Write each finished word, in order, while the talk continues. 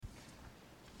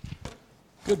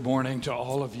Good morning to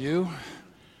all of you.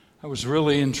 I was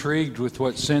really intrigued with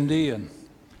what Cindy and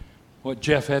what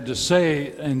Jeff had to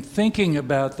say, and thinking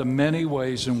about the many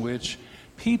ways in which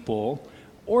people,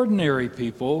 ordinary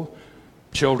people,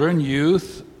 children,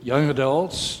 youth, young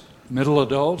adults, middle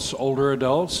adults, older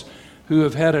adults, who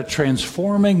have had a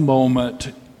transforming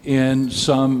moment in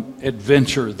some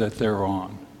adventure that they're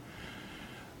on.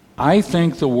 I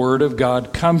think the Word of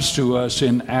God comes to us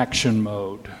in action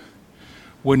mode.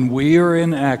 When we are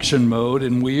in action mode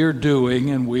and we are doing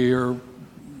and we are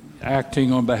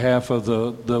acting on behalf of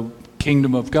the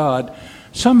kingdom of God,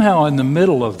 somehow in the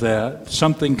middle of that,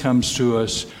 something comes to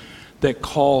us that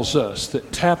calls us,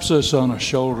 that taps us on a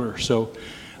shoulder. So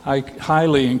I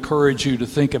highly encourage you to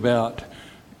think about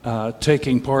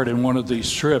taking part in one of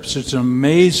these trips. It's an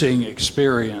amazing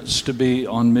experience to be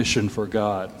on mission for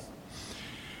God.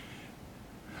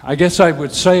 I guess I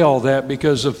would say all that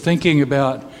because of thinking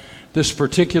about this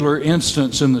particular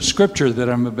instance in the scripture that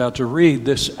I'm about to read,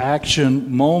 this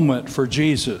action moment for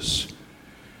Jesus.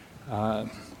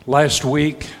 Last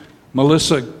week,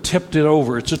 Melissa tipped it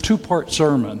over. It's a two-part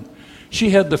sermon. She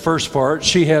had the first part.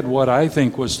 She had what I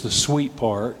think was the sweet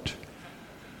part,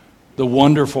 the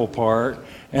wonderful part.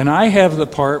 And I have the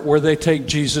part where they take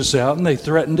Jesus out and they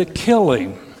threaten to kill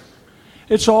him.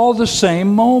 It's all the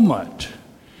same moment.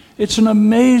 It's an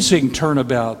amazing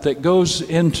turnabout that goes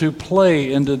into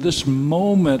play into this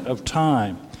moment of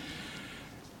time.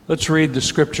 Let's read the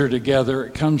scripture together.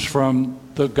 It comes from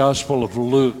the Gospel of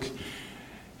Luke.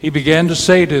 He began to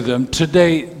say to them,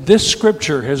 "Today this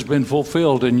scripture has been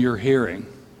fulfilled in your hearing."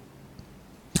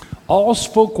 All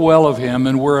spoke well of him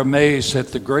and were amazed at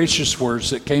the gracious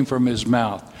words that came from his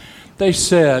mouth. They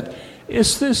said,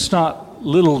 "Is this not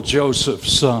little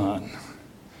Joseph's son?"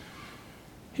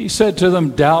 He said to them,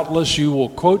 "Doubtless you will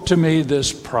quote to me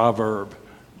this proverb,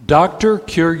 'Doctor,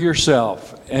 cure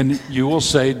yourself.' And you will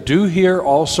say, 'Do here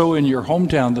also in your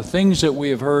hometown the things that we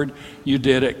have heard you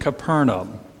did at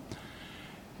Capernaum.'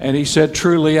 And he said,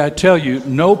 'Truly I tell you,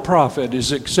 no prophet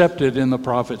is accepted in the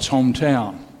prophet's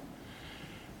hometown.'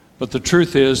 But the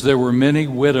truth is, there were many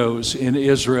widows in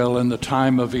Israel in the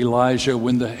time of Elijah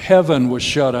when the heaven was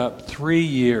shut up 3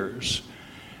 years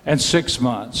and 6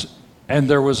 months, and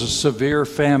there was a severe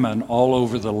famine all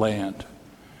over the land.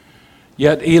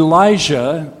 Yet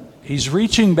Elijah, he's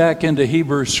reaching back into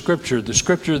Hebrew scripture, the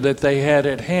scripture that they had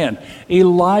at hand.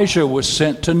 Elijah was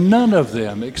sent to none of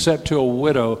them except to a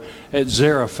widow at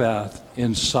Zarephath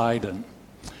in Sidon.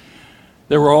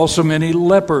 There were also many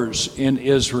lepers in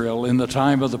Israel in the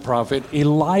time of the prophet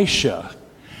Elisha,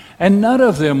 and none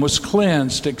of them was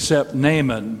cleansed except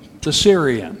Naaman the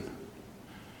Syrian.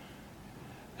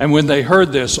 And when they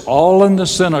heard this, all in the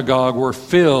synagogue were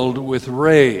filled with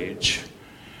rage.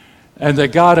 And they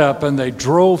got up and they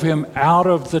drove him out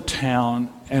of the town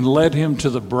and led him to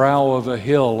the brow of a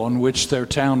hill on which their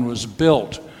town was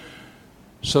built,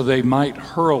 so they might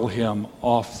hurl him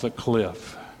off the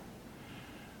cliff.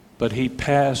 But he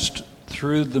passed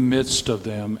through the midst of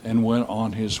them and went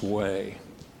on his way."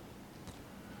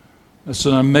 It's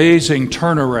an amazing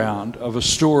turnaround of a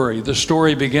story. The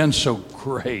story begins so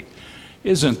great.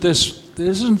 Isn't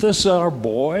this our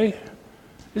boy?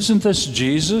 Isn't this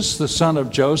Jesus, the son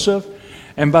of Joseph?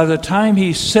 And by the time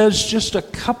he says just a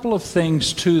couple of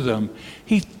things to them,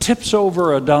 he tips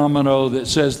over a domino that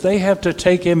says they have to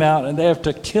take him out and they have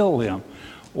to kill him,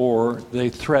 or they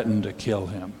threaten to kill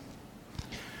him.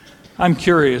 I'm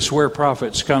curious where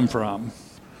prophets come from.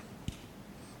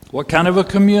 What kind of a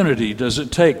community does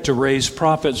it take to raise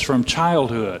prophets from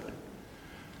childhood?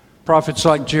 Prophets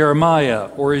like Jeremiah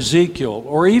or Ezekiel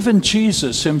or even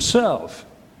Jesus himself.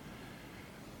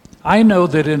 I know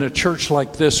that in a church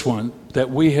like this one that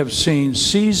we have seen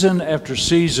season after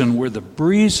season where the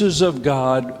breezes of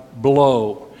God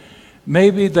blow.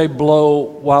 Maybe they blow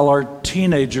while our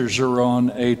teenagers are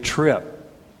on a trip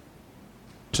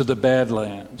to the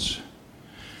Badlands.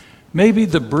 Maybe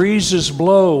the breezes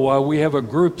blow while we have a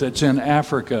group that's in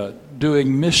Africa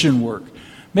doing mission work.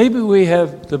 Maybe we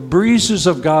have the breezes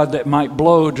of God that might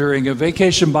blow during a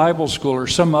vacation Bible school or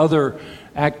some other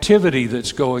activity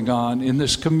that's going on in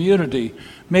this community.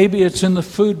 Maybe it's in the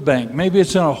food bank. Maybe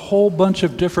it's in a whole bunch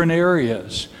of different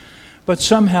areas. But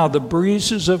somehow the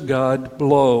breezes of God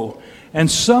blow,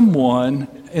 and someone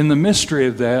in the mystery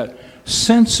of that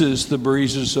senses the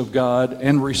breezes of God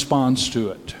and responds to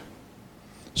it.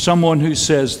 Someone who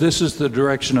says, "This is the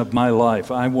direction of my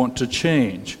life. I want to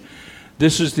change."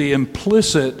 This is the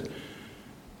implicit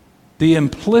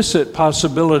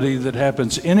possibility that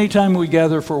happens anytime we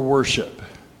gather for worship.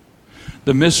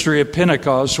 The mystery of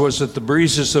Pentecost was that the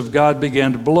breezes of God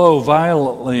began to blow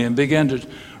violently and began to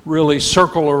really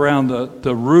circle around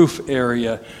the roof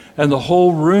area, and the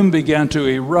whole room began to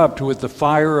erupt with the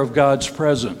fire of God's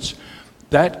presence.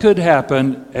 That could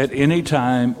happen at any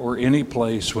time or any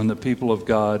place when the people of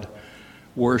God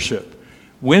worship.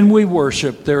 When we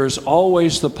worship, there is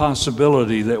always the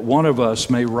possibility that one of us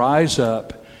may rise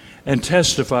up and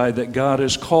testify that God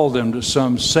has called them to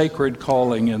some sacred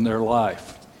calling in their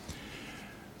life.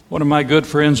 One of my good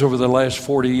friends over the last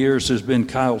 40 years has been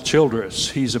Kyle Childress.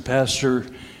 He's a pastor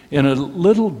in a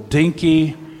little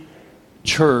dinky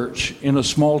church in a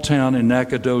small town in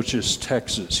Nacogdoches,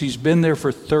 Texas. He's been there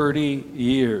for 30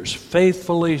 years,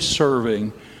 faithfully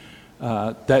serving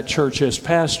that church as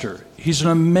pastor. He's an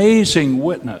amazing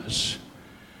witness.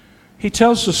 He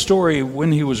tells the story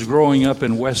when he was growing up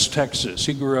in West Texas.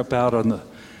 He grew up out on the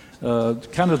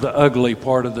kind of the ugly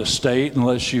part of the state,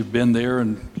 unless you've been there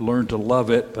and learned to love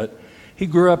it. But he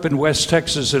grew up in West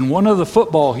Texas, and one of the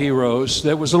football heroes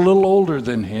that was a little older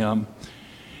than him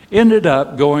ended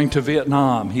up going to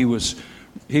Vietnam. He was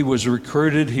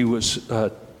recruited. He was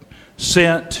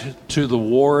sent to the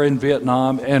war in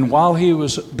Vietnam, and while he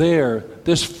was there,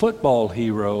 this football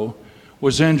hero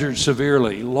was injured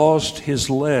severely, lost his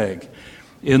leg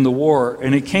in the war,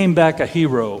 and he came back a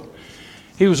hero.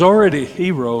 He was already a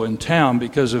hero in town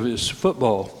because of his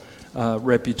football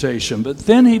reputation, but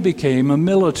then he became a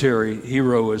military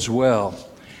hero as well.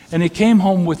 And he came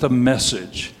home with a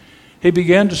message. He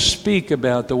began to speak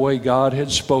about the way God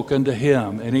had spoken to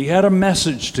him, and he had a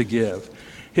message to give.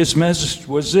 His message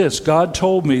was this: God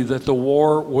told me that the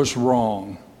war was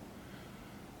wrong.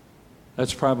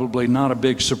 That's probably not a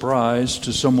big surprise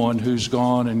to someone who's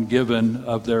gone and given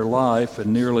of their life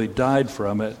and nearly died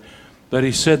from it. But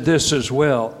he said this as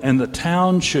well: and the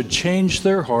town should change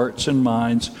their hearts and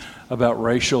minds about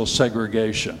racial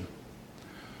segregation.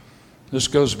 This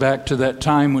goes back to that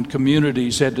time when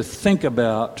communities had to think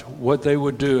about what they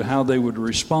would do, how they would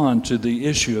respond to the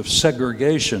issue of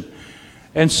segregation.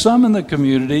 And some in the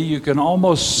community, you can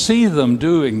almost see them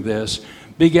doing this,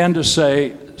 began to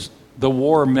say, the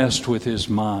war messed with his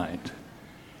mind.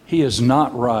 He is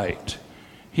not right.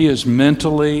 He is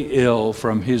mentally ill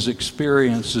from his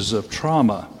experiences of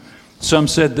trauma. Some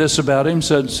said this about him,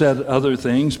 some said other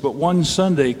things, but one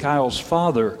Sunday, Kyle's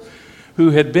father, who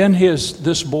had been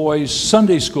this boy's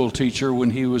Sunday school teacher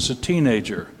when he was a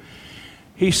teenager,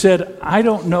 he said, I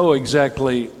don't know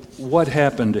exactly what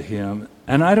happened to him,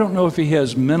 and I don't know if he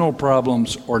has mental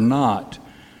problems or not,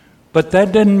 but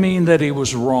that didn't mean that he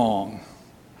was wrong.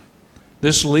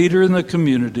 This leader in the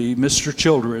community, Mr.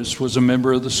 Childress, was a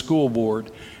member of the school board,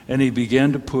 and he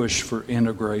began to push for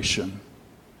integration.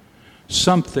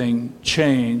 Something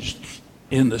changed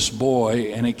in this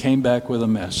boy, and he came back with a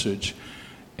message,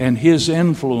 and his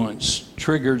influence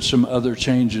triggered some other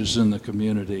changes in the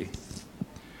community.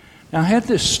 Now, had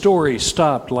this story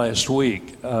stopped last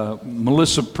week,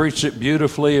 Melissa preached it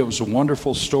beautifully. It was a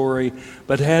wonderful story,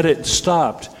 but had it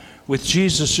stopped with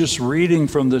Jesus just reading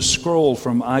from this scroll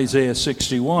from Isaiah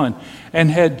 61,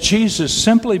 and had Jesus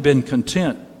simply been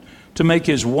content to make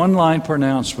his one-line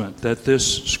pronouncement that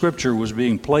this scripture was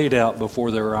being played out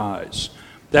before their eyes.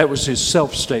 That was his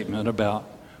self-statement about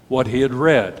what he had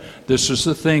read. This is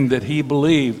the thing that he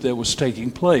believed that was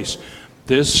taking place.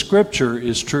 This scripture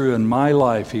is true in my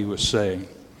life, he was saying.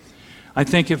 I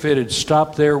think if it had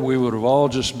stopped there, we would have all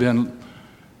just been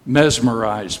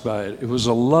mesmerized by it. It was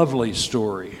a lovely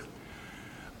story.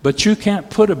 But you can't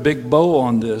put a big bow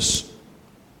on this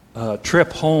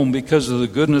trip home, because of the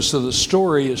goodness of the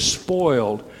story is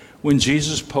spoiled when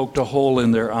Jesus poked a hole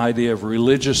in their idea of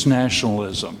religious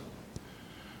nationalism.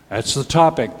 That's the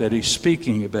topic that he's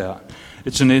speaking about.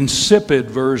 It's an insipid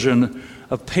version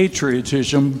of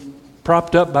patriotism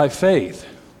propped up by faith.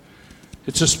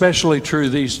 It's especially true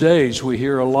these days. We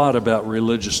hear a lot about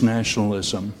religious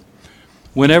nationalism.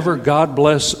 Whenever God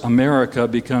bless America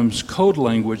becomes code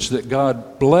language that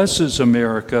God blesses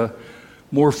America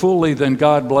more fully than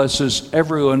God blesses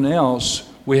everyone else,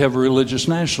 we have religious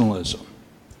nationalism.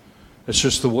 That's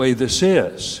just the way this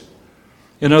is.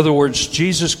 In other words,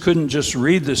 Jesus couldn't just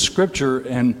read the scripture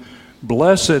and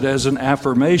bless it as an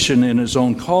affirmation in his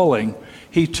own calling.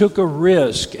 He took a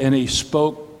risk and he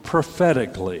spoke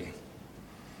prophetically.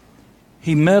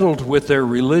 He meddled with their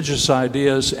religious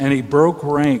ideas, and he broke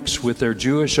ranks with their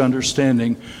Jewish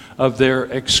understanding of their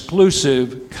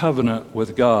exclusive covenant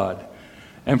with God.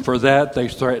 And for that, they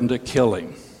threatened to kill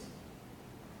him.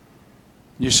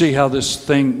 You see how this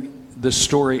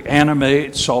story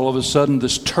animates, all of a sudden,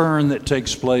 this turn that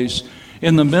takes place.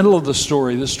 In the middle of the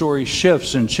story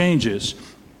shifts and changes,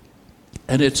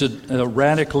 and it's a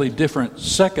radically different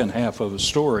second half of a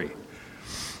story.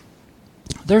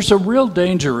 There's a real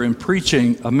danger in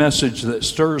preaching a message that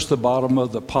stirs the bottom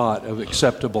of the pot of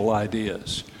acceptable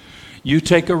ideas. You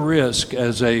take a risk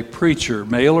as a preacher,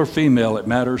 male or female, it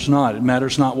matters not. It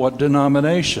matters not what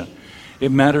denomination.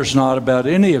 It matters not about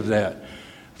any of that.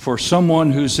 For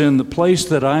someone who's in the place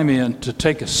that I'm in, to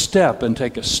take a step and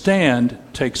take a stand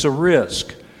takes a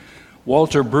risk.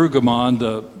 Walter Brueggemann,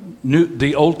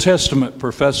 the Old Testament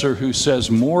professor who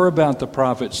says more about the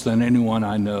prophets than anyone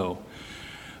I know,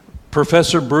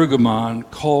 Professor Brueggemann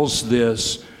calls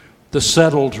this the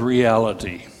settled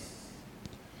reality.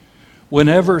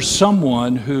 Whenever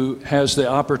someone who has the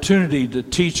opportunity to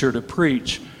teach or to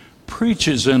preach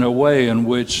preaches in a way in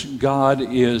which God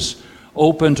is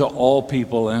open to all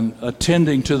people and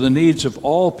attending to the needs of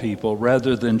all people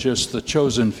rather than just the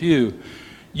chosen few,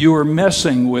 you are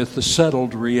messing with the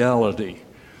settled reality.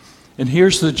 And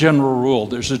here's the general rule.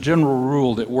 There's a general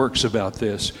rule that works about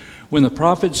this. When the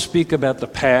prophets speak about the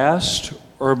past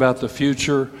or about the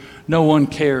future, no one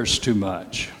cares too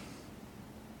much.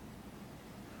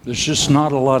 There's just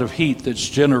not a lot of heat that's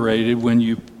generated when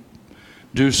you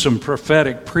do some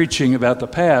prophetic preaching about the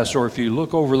past, or if you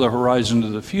look over the horizon to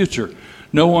the future.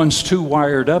 No one's too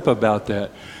wired up about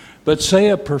that. But say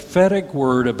a prophetic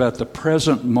word about the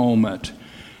present moment,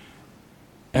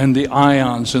 and the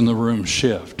ions in the room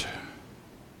shift.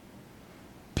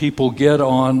 People get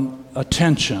on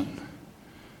attention.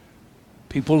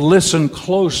 People listen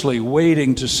closely,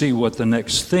 waiting to see what the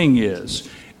next thing is.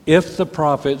 If the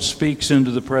prophet speaks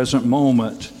into the present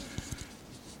moment,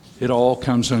 it all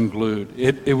comes unglued.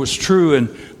 It was true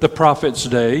in the prophet's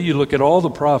day. You look at all the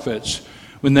prophets,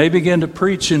 when they began to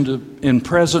preach in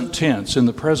present tense, in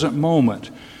the present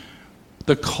moment,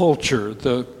 the culture,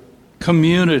 the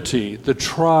community, the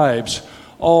tribes,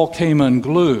 all came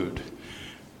unglued.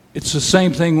 It's the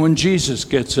same thing when Jesus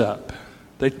gets up.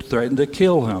 They threaten to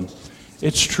kill him.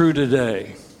 It's true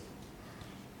today.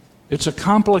 It's a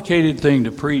complicated thing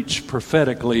to preach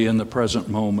prophetically in the present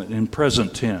moment, in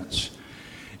present tense.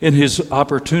 In his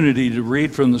opportunity to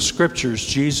read from the scriptures,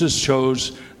 Jesus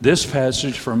chose this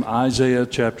passage from Isaiah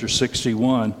chapter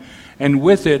 61, and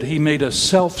with it he made a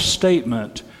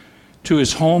self-statement to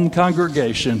his home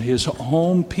congregation, his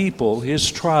home people, his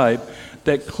tribe,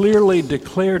 that clearly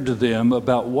declared to them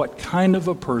about what kind of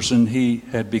a person he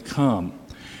had become.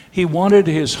 He wanted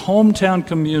his hometown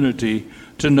community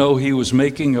to know he was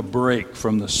making a break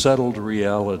from the settled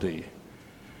reality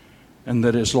and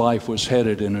that his life was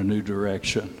headed in a new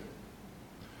direction.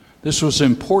 This was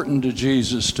important to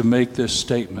Jesus to make this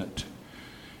statement.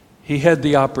 He had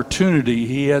the opportunity,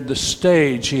 he had the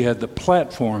stage, he had the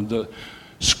platform, the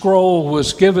scroll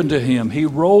was given to him. He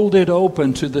rolled it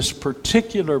open to this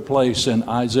particular place in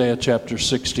Isaiah chapter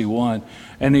 61,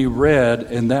 and he read,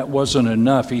 and that wasn't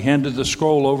enough. He handed the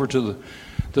scroll over to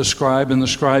the scribe, and the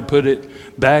scribe put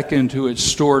it back into its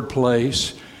stored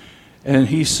place, and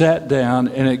he sat down,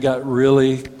 and it got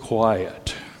really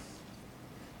quiet.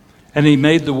 And he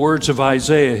made the words of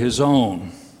Isaiah his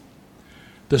own.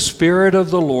 The Spirit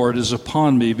of the Lord is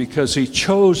upon me because he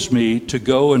chose me to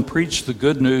go and preach the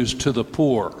good news to the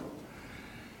poor.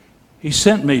 He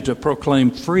sent me to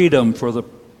proclaim freedom for the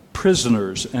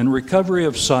prisoners and recovery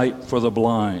of sight for the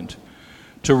blind,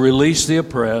 to release the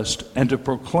oppressed, and to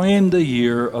proclaim the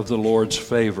year of the Lord's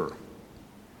favor.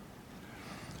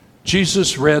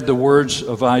 Jesus read the words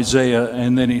of Isaiah,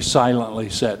 and then he silently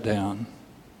sat down,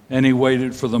 and he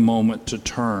waited for the moment to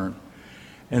turn.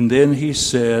 And then he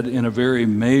said, in a very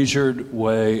measured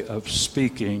way of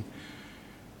speaking,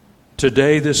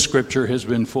 "Today this scripture has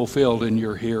been fulfilled in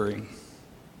your hearing."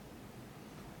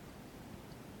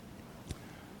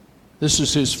 This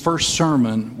is his first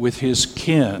sermon with his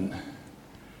kin,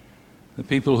 the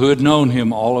people who had known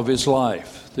him all of his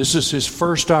life. This is his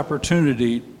first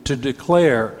opportunity to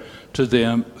declare to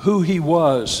them who he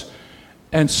was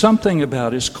and something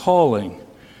about his calling.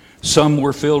 Some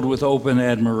were filled with open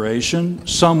admiration.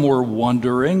 Some were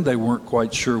wondering. They weren't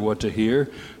quite sure what to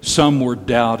hear. Some were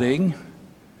doubting.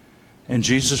 And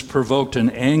Jesus provoked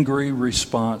an angry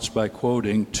response by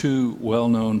quoting two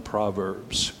well-known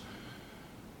proverbs.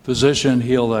 "Physician,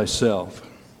 heal thyself."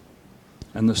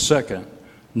 And the second,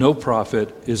 "No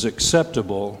prophet is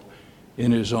acceptable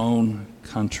in his own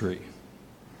country."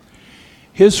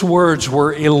 His words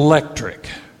were electric.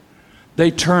 They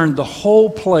turned the whole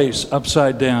place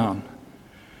upside down.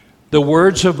 The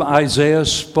words of Isaiah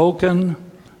spoken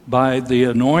by the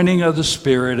anointing of the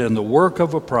Spirit and the work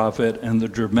of a prophet and the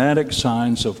dramatic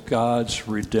signs of God's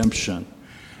redemption.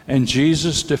 And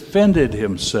Jesus defended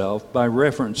himself by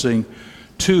referencing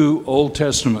two Old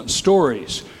Testament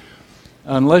stories.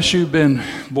 Unless you've been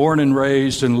born and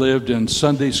raised and lived in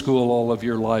Sunday school all of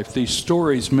your life, these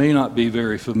stories may not be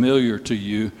very familiar to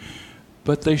you,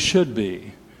 but they should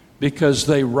be, because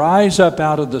they rise up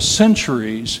out of the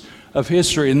centuries of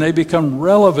history and they become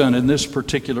relevant in this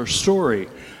particular story.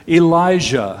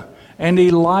 Elijah and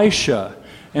Elisha.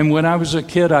 And when I was a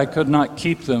kid, I could not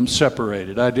keep them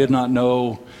separated. I did not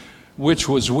know which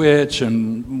was which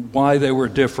and why they were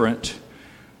different.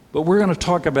 But we're going to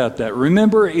talk about that.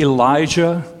 Remember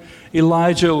Elijah?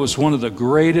 Elijah was one of the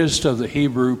greatest of the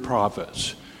Hebrew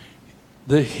prophets.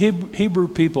 The Hebrew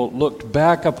people looked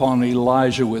back upon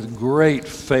Elijah with great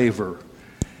favor.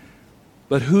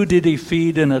 But who did he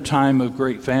feed in a time of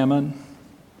great famine?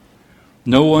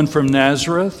 No one from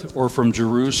Nazareth or from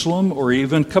Jerusalem or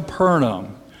even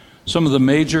Capernaum, some of the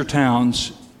major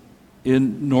towns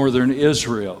in northern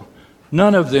Israel.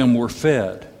 None of them were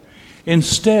fed.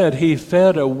 Instead, he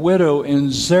fed a widow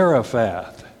in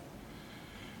Zarephath,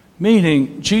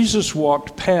 meaning Jesus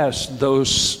walked past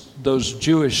those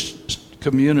Jewish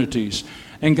communities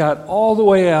and got all the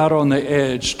way out on the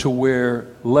edge to where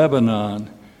Lebanon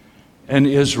and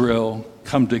Israel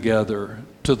come together,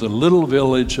 to the little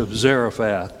village of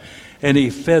Zarephath, and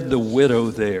he fed the widow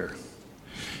there.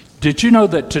 Did you know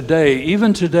that today,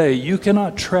 even today, you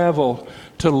cannot travel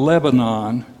to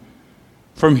Lebanon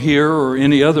from here or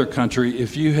any other country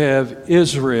if you have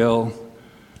Israel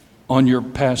on your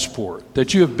passport,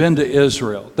 that you have been to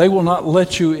Israel? They will not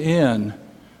let you in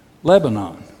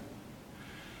Lebanon.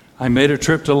 I made a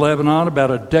trip to Lebanon about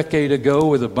a decade ago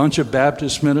with a bunch of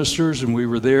Baptist ministers, and we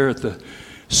were there at the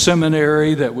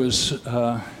seminary that was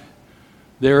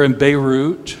there in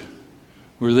Beirut.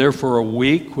 We were there for a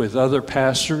week with other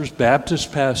pastors,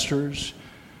 Baptist pastors,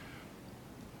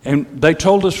 and they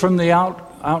told us from the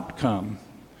outcome,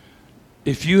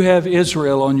 if you have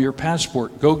Israel on your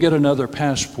passport, go get another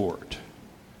passport.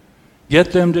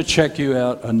 Get them to check you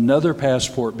out another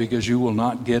passport because you will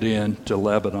not get into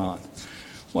Lebanon.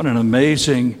 What an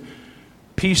amazing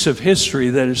piece of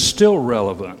history that is still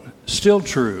relevant, still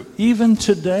true, even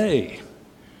today.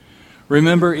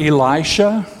 Remember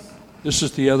Elisha? This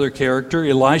is the other character.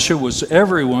 Elisha was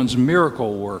everyone's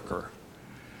miracle worker.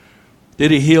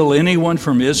 Did he heal anyone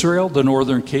from Israel, the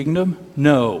northern kingdom?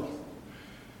 No.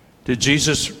 Did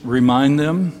Jesus remind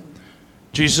them?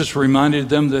 Jesus reminded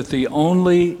them that the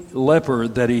only leper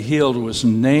that he healed was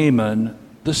Naaman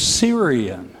the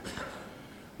Syrian.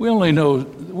 We only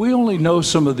know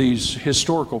some of these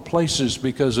historical places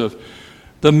because of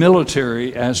the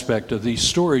military aspect of these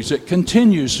stories. It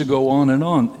continues to go on and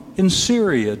on. In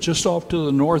Syria, just off to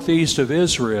the northeast of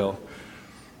Israel,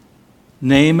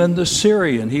 Naaman the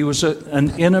Syrian, he was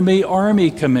an enemy army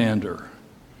commander.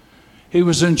 He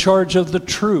was in charge of the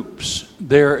troops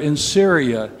there in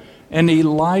Syria, and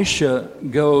Elisha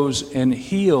goes and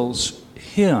heals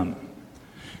him.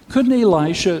 Couldn't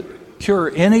Elisha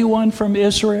cure anyone from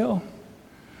Israel?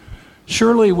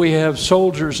 Surely we have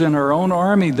soldiers in our own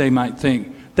army, they might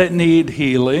think, that need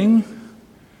healing.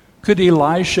 Could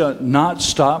Elisha not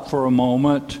stop for a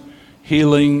moment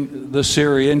healing the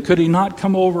Syrian? Could he not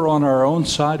come over on our own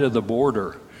side of the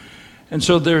border? And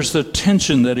so there's the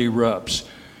tension that erupts.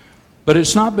 But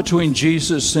it's not between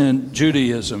Jesus and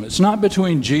Judaism. It's not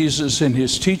between Jesus and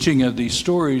his teaching of these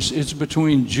stories. It's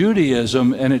between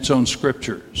Judaism and its own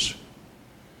scriptures.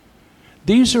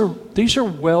 These are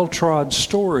well-trod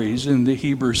stories in the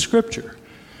Hebrew scripture.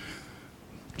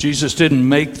 Jesus didn't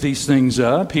make these things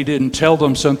up. He didn't tell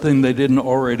them something they didn't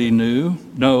already knew.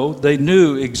 No, they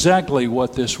knew exactly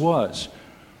what this was.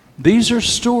 These are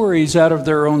stories out of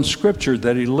their own scripture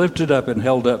that he lifted up and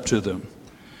held up to them.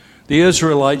 The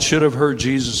Israelites should have heard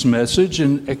Jesus' message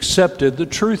and accepted the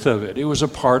truth of it. It was a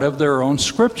part of their own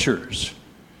scriptures.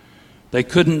 They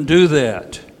couldn't do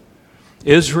that.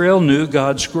 Israel knew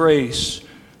God's grace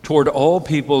toward all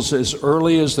peoples as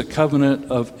early as the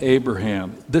covenant of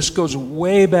Abraham. This goes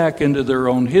way back into their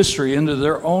own history, into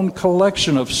their own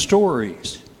collection of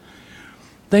stories.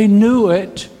 They knew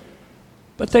it,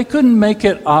 but they couldn't make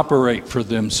it operate for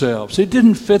themselves. It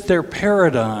didn't fit their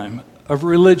paradigm of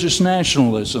religious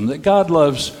nationalism, that God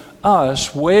loves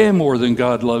us way more than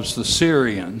God loves the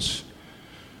Syrians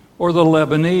or the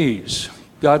Lebanese.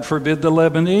 God forbid the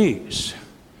Lebanese.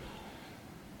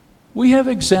 We have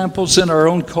examples in our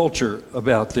own culture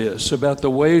about this, about the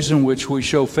ways in which we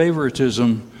show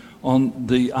favoritism on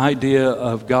the idea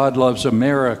of God loves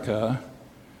America,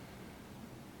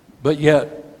 but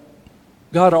yet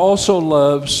God also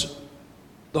loves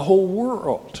the whole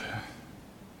world.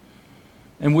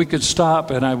 And we could stop,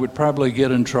 and I would probably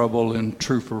get in trouble in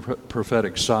true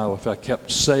prophetic style if I kept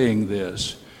saying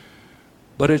this,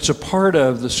 but it's a part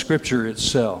of the scripture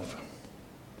itself.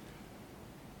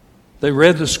 They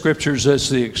read the Scriptures as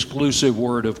the exclusive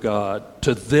Word of God,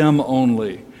 to them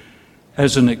only,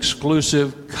 as an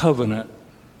exclusive covenant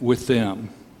with them.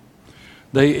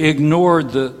 They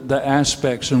ignored the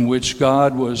aspects in which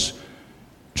God was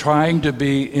trying to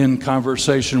be in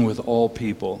conversation with all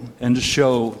people and to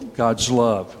show God's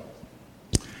love.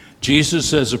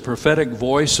 Jesus, as a prophetic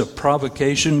voice of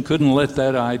provocation, couldn't let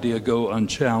that idea go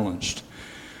unchallenged.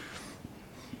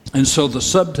 And so the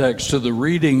subtext to the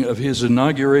reading of his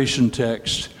inauguration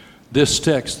text, this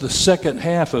text, the second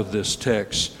half of this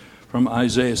text from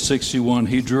Isaiah 61,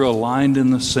 he drew a line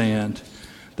in the sand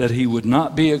that he would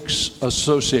not be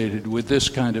associated with this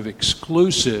kind of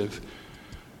exclusive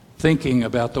thinking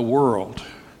about the world.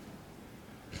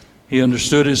 He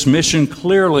understood his mission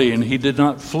clearly, and he did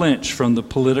not flinch from the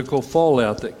political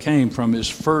fallout that came from his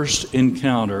first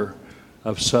encounter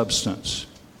of substance.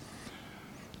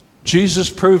 Jesus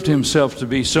proved himself to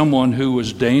be someone who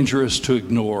was dangerous to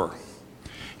ignore.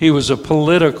 He was a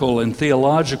political and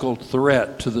theological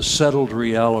threat to the settled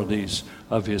realities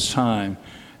of his time,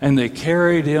 and they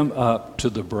carried him up to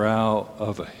the brow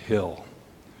of a hill.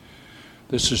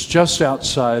 This is just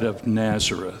outside of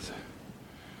Nazareth.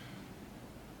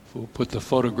 We'll put the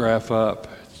photograph up.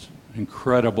 It's an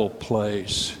incredible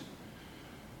place.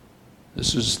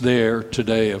 This is there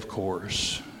today, of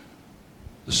course.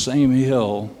 The same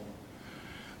hill.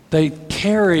 They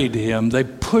carried him, they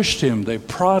pushed him, they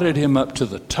prodded him up to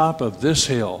the top of this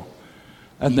hill,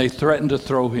 and they threatened to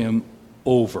throw him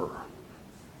over.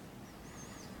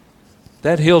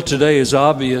 That hill today is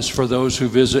obvious for those who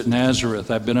visit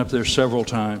Nazareth. I've been up there several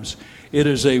times. It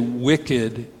is a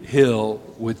wicked hill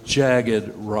with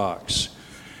jagged rocks.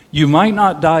 You might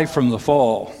not die from the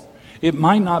fall. It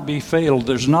might not be fatal.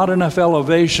 There's not enough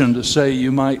elevation to say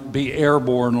you might be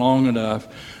airborne long enough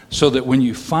so that when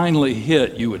you finally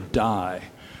hit, you would die.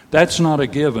 That's not a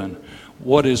given.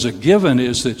 What is a given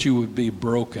is that you would be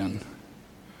broken.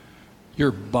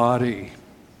 Your body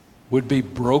would be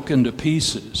broken to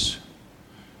pieces.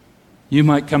 You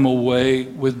might come away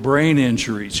with brain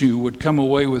injuries. You would come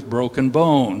away with broken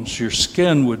bones. Your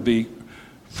skin would be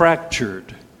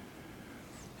fractured.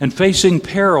 And facing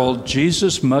peril,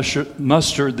 Jesus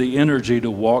mustered the energy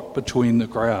to walk between the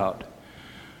crowd.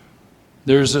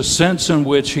 There's a sense in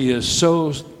which he is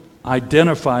so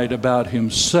identified about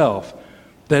himself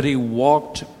that he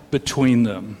walked between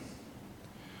them.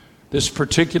 This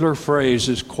particular phrase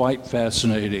is quite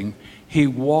fascinating. He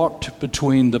walked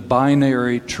between the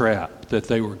binary trap that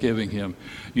they were giving him.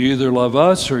 You either love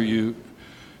us or you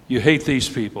hate these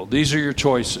people. These are your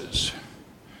choices.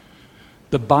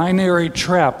 The binary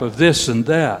trap of this and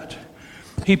that.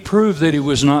 He proved that he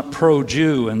was not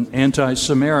pro-Jew and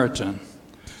anti-Samaritan.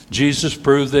 Jesus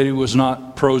proved that he was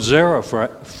not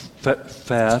pro-Zarephath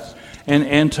and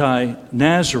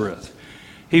anti-Nazareth.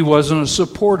 He wasn't a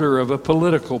supporter of a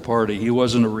political party. He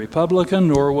wasn't a Republican,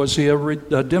 nor was he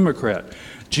a Democrat.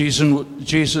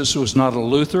 Jesus was not a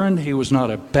Lutheran. He was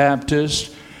not a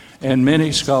Baptist. And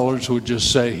many scholars would just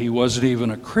say he wasn't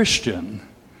even a Christian,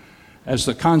 as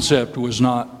the concept was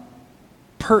not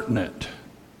pertinent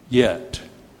yet.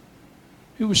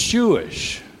 He was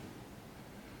Jewish.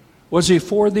 Was he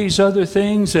for these other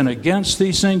things and against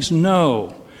these things?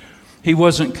 No. He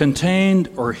wasn't contained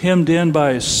or hemmed in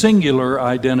by a singular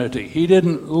identity. He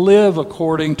didn't live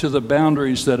according to the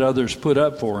boundaries that others put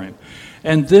up for him.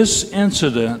 And this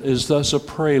incident is thus a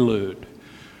prelude.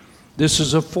 This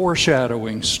is a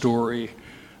foreshadowing story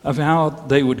of how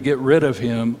they would get rid of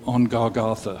him on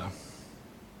Golgotha.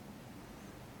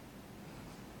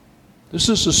 This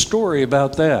is a story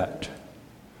about that.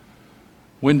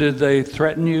 When did they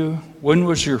threaten you? When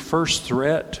was your first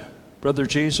threat, Brother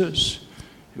Jesus?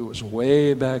 It was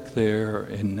way back there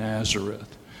in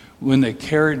Nazareth when they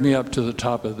carried me up to the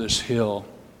top of this hill.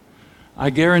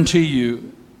 I guarantee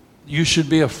you, you should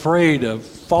be afraid of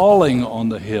falling on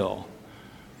the hill.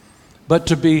 But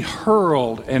to be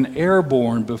hurled and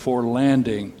airborne before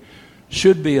landing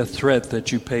should be a threat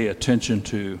that you pay attention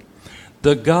to.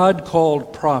 The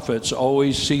God-called prophets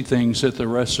always see things that the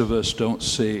rest of us don't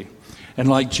see. And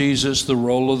like Jesus, the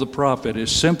role of the prophet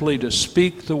is simply to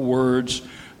speak the words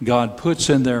God puts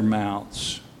in their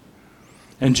mouths.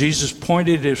 And Jesus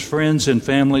pointed his friends and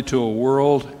family to a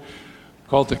world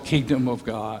called the kingdom of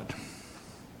God.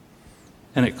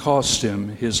 And it cost him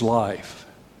his life.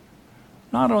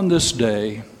 Not on this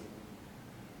day,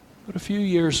 but a few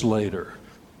years later.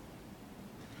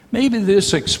 Maybe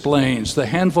this explains the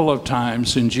handful of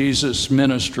times in Jesus'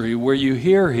 ministry where you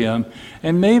hear him,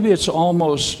 and maybe it's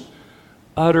almost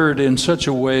uttered in such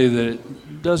a way that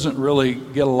it doesn't really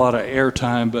get a lot of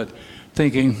airtime, but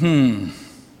thinking,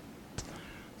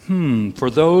 For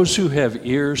those who have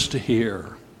ears to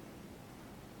hear.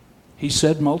 He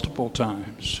said multiple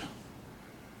times.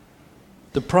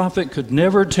 The prophet could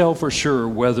never tell for sure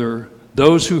whether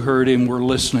those who heard him were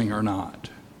listening or not.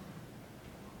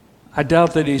 I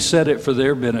doubt that he said it for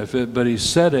their benefit, but he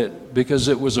said it because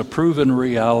it was a proven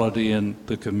reality in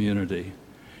the community.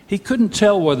 He couldn't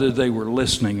tell whether they were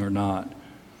listening or not.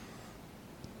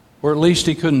 Or at least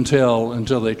he couldn't tell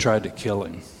until they tried to kill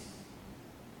him.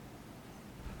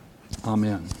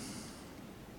 Amen.